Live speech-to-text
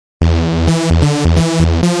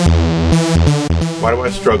Why do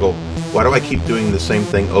I struggle? Why do I keep doing the same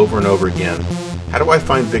thing over and over again? How do I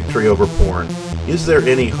find victory over porn? Is there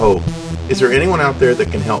any hope? Is there anyone out there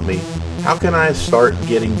that can help me? How can I start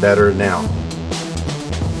getting better now?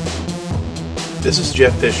 This is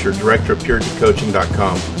Jeff Fisher, Director of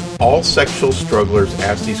PurityCoaching.com. All sexual strugglers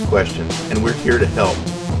ask these questions, and we're here to help.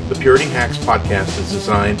 The Purity Hacks podcast is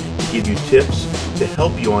designed to give you tips to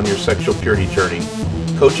help you on your sexual purity journey,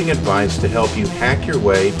 coaching advice to help you hack your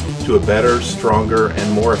way to a better, stronger,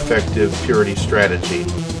 and more effective purity strategy,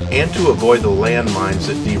 and to avoid the landmines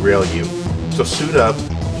that derail you. So suit up,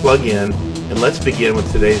 plug in, and let's begin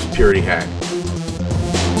with today's Purity Hack.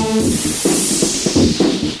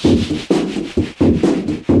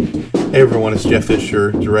 Hey everyone, it's Jeff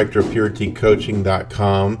Fisher, Director of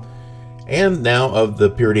PurityCoaching.com, and now of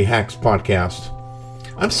the Purity Hacks podcast.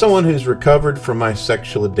 I'm someone who's recovered from my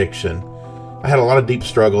sexual addiction. I had a lot of deep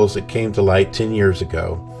struggles that came to light 10 years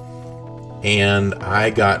ago, and I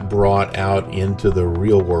got brought out into the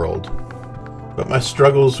real world. But my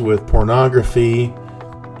struggles with pornography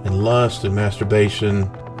and lust and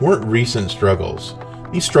masturbation weren't recent struggles.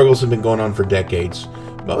 These struggles have been going on for decades.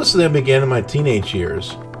 Most of them began in my teenage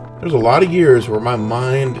years. There's a lot of years where my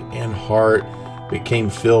mind and heart became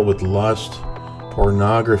filled with lust,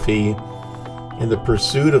 pornography, and the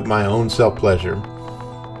pursuit of my own self-pleasure.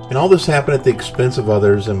 And all this happened at the expense of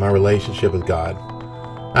others and my relationship with God.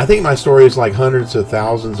 I think my story is like hundreds of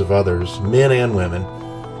thousands of others, men and women.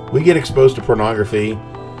 We get exposed to pornography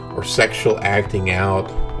or sexual acting out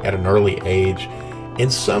at an early age,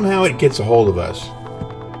 and somehow it gets a hold of us.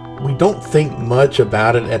 We don't think much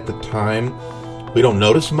about it at the time. We don't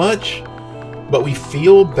notice much, but we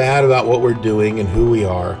feel bad about what we're doing and who we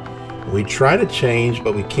are. We try to change,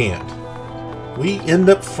 but we can't. We end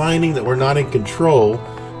up finding that we're not in control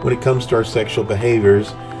when it comes to our sexual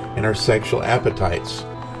behaviors and our sexual appetites.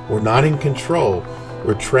 We're not in control.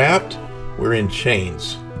 We're trapped. We're in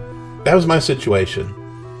chains. That was my situation.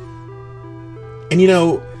 And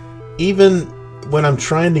even when I'm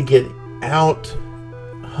trying to get out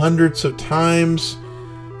hundreds of times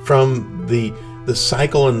from the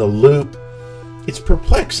cycle and the loop, it's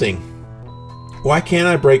perplexing. Why can't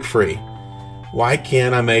I break free? Why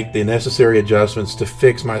can't I make the necessary adjustments to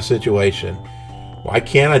fix my situation? Why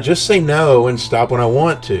can't I just say no and stop when I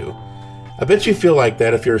want to? I bet you feel like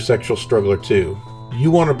that if you're a sexual struggler too. You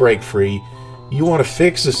want to break free. You want to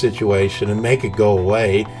fix the situation and make it go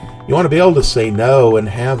away. You want to be able to say no and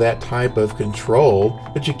have that type of control,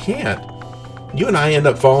 but you can't. You and I end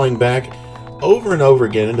up falling back over and over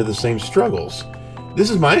again into the same struggles. This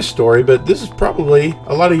is my story, but this is probably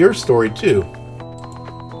a lot of your story too.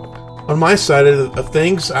 On my side of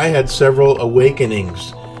things, I had several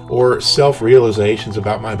awakenings or self-realizations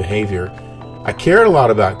about my behavior. I cared a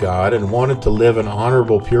lot about God and wanted to live an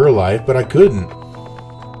honorable, pure life, but I couldn't.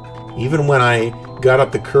 Even when I got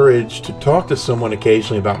up the courage to talk to someone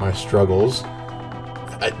occasionally about my struggles,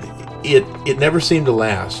 it never seemed to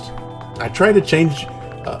last. I tried to change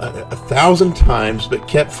 1,000 times, but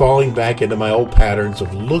kept falling back into my old patterns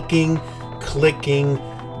of looking, clicking,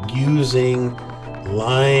 using,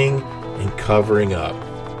 lying, and covering up.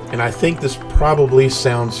 And I think this probably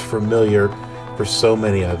sounds familiar for so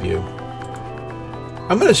many of you.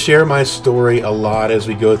 I'm going to share my story a lot as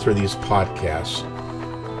we go through these podcasts.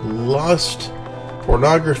 Lust,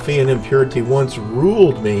 pornography, and impurity once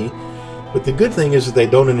ruled me, but the good thing is that they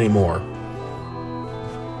don't anymore.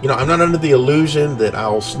 I'm not under the illusion that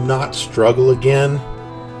I'll not struggle again.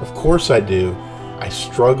 Of course I do. I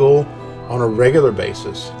struggle on a regular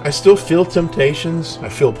basis. I still feel temptations. I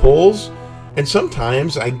feel pulls. And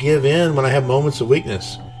sometimes I give in when I have moments of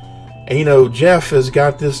weakness. And Jeff has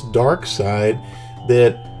got this dark side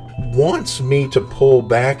that wants me to pull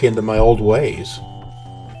back into my old ways.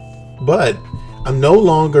 But I'm no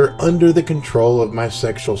longer under the control of my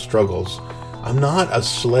sexual struggles. I'm not a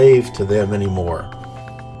slave to them anymore.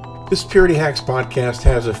 This Purity Hacks podcast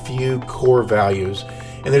has a few core values,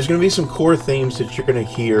 and there's going to be some core themes that you're going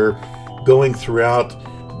to hear going throughout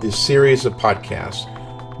this series of podcasts.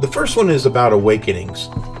 The first one is about awakenings.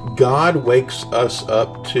 God wakes us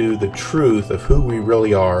up to the truth of who we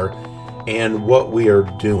really are and what we are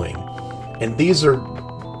doing. And these are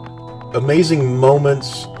amazing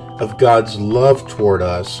moments of God's love toward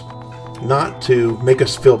us, not to make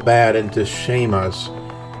us feel bad and to shame us,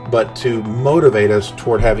 but to motivate us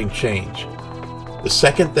toward having change. The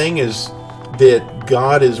second thing is that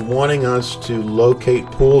God is wanting us to locate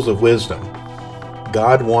pools of wisdom.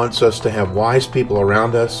 God wants us to have wise people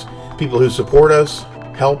around us, people who support us,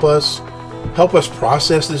 help us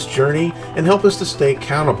process this journey, and help us to stay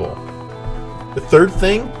accountable. The third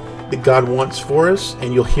thing that God wants for us,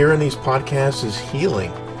 and you'll hear in these podcasts, is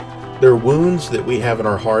healing. There are wounds that we have in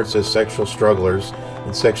our hearts as sexual strugglers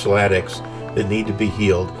and sexual addicts that need to be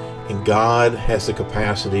healed. And God has the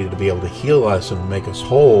capacity to be able to heal us and make us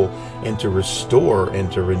whole and to restore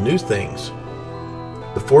and to renew things.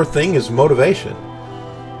 The fourth thing is motivation.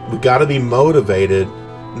 We got to be motivated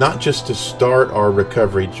not just to start our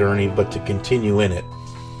recovery journey, but to continue in it.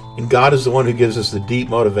 And God is the one who gives us the deep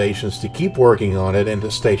motivations to keep working on it and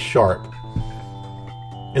to stay sharp.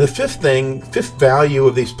 And the fifth value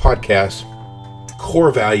of these podcasts,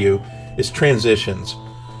 core value, is transitions.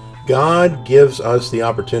 God gives us the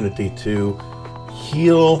opportunity to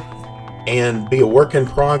heal and be a work in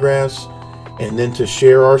progress, and then to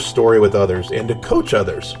share our story with others and to coach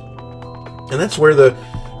others. And that's where the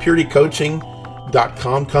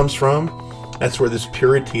puritycoaching.com comes from. That's where this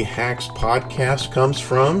Purity Hacks podcast comes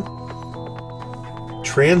from.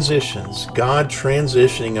 Transitions. God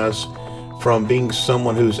transitioning us from being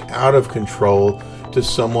someone who's out of control to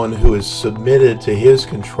someone who is submitted to His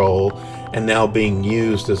control and now being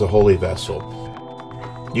used as a holy vessel.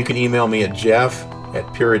 You can email me at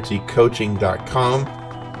jeff@puritycoaching.com.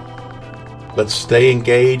 Let's stay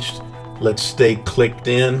engaged, let's stay clicked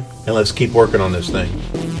in, and let's keep working on this thing.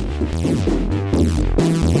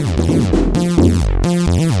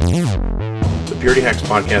 The Purity Hacks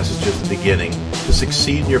podcast is just the beginning. To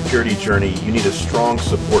succeed in your purity journey, you need a strong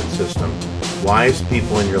support system, wise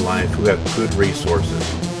people in your life who have good resources.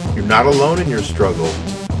 You're not alone in your struggle.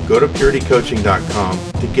 Go to puritycoaching.com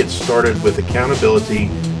to get started with accountability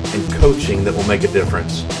and coaching that will make a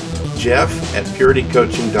difference.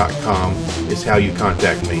 Jeff@puritycoaching.com is how you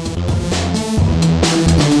contact me.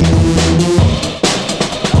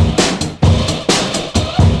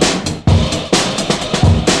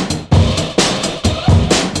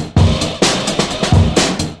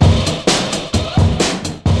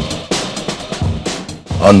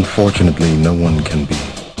 Unfortunately, no one can be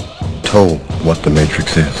told what the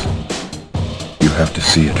Matrix is. You have to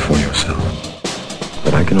see it for yourself.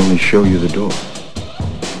 But I can only show you the door.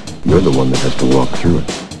 You're the one that has to walk through it.